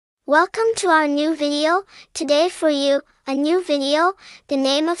Welcome to our new video. Today for you, a new video. The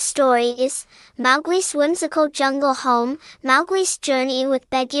name of story is Mowgli's Whimsical Jungle Home, Mowgli's Journey with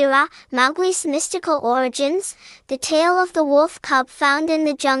Bagheera, Mowgli's Mystical Origins, the tale of the wolf cub found in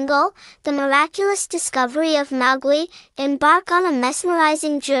the jungle, the miraculous discovery of Mowgli. Embark on a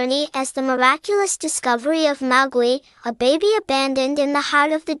mesmerizing journey as the miraculous discovery of Mowgli, a baby abandoned in the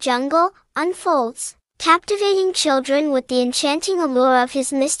heart of the jungle, unfolds, captivating children with the enchanting allure of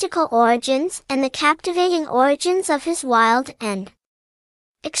his mystical origins and the captivating origins of his wild and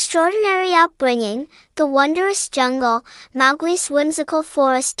extraordinary upbringing. The Wondrous Jungle, Mowgli's whimsical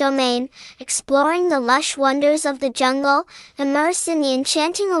forest domain, exploring the lush wonders of the jungle, immerse in the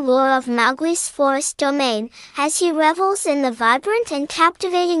enchanting allure of Mowgli's forest domain, as he revels in the vibrant and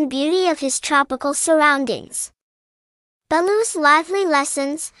captivating beauty of his tropical surroundings. Baloo's lively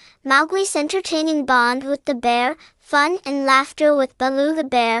lessons, Mowgli's entertaining bond with the bear, fun and laughter with Baloo the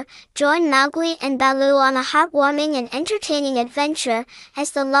bear. Join Mowgli and Baloo on a heartwarming and entertaining adventure,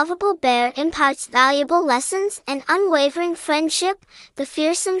 as the lovable bear imparts valuable lessons and unwavering friendship. The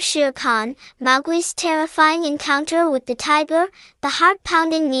fearsome Shere Khan, Mowgli's terrifying encounter with the tiger, the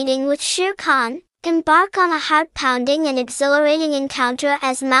heart-pounding meeting with Shere Khan. Embark on a heart-pounding and exhilarating encounter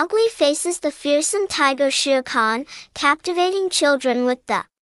as Mowgli faces the fearsome tiger Shere Khan, captivating children with the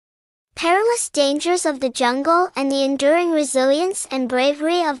perilous dangers of the jungle and the enduring resilience and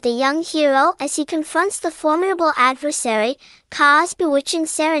bravery of the young hero as he confronts the formidable adversary. Kaa's bewitching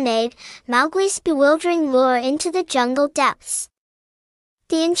serenade, Mowgli's bewildering lure into the jungle depths.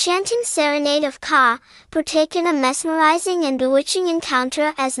 The enchanting serenade of Kaa, partake in a mesmerizing and bewitching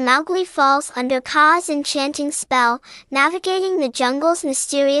encounter as Mowgli falls under Kaa's enchanting spell, navigating the jungle's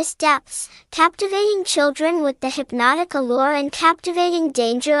mysterious depths, captivating children with the hypnotic allure and captivating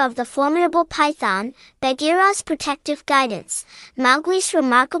danger of the formidable python. Bagheera's protective guidance, Mowgli's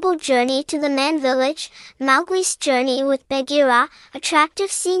remarkable journey to the man village, Mowgli's journey with Bagheera, attractive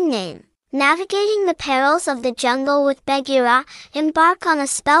scene name. Navigating the perils of the jungle with Bagheera, embark on a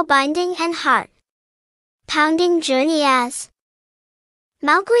spellbinding and heart-pounding journey as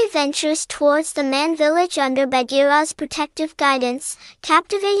Mowgli ventures towards the man village under Bagheera's protective guidance,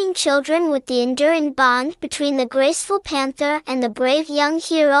 captivating children with the enduring bond between the graceful panther and the brave young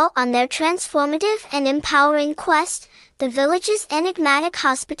hero on their transformative and empowering quest. The village's enigmatic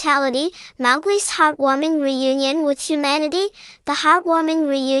hospitality, Mowgli's heartwarming reunion with humanity, the heartwarming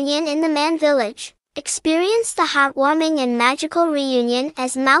reunion in the man village. Experience the heartwarming and magical reunion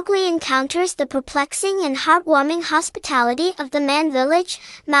as Mowgli encounters the perplexing and heartwarming hospitality of the man village.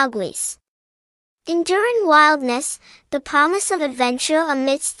 Mowgli's enduring wildness, the promise of adventure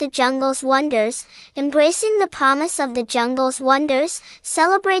amidst the jungle's wonders. Embracing the promise of the jungle's wonders,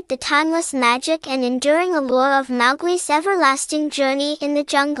 celebrate the timeless magic and enduring allure of Mowgli's everlasting journey in the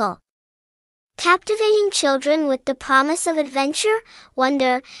jungle. Captivating children with the promise of adventure,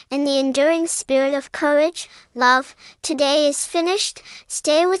 wonder, and the enduring spirit of courage, love. Today is finished.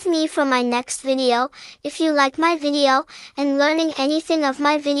 Stay with me for my next video. If you like my video and learning anything of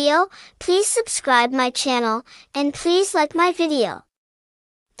my video, please subscribe my channel and please like my video.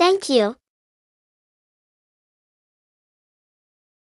 Thank you.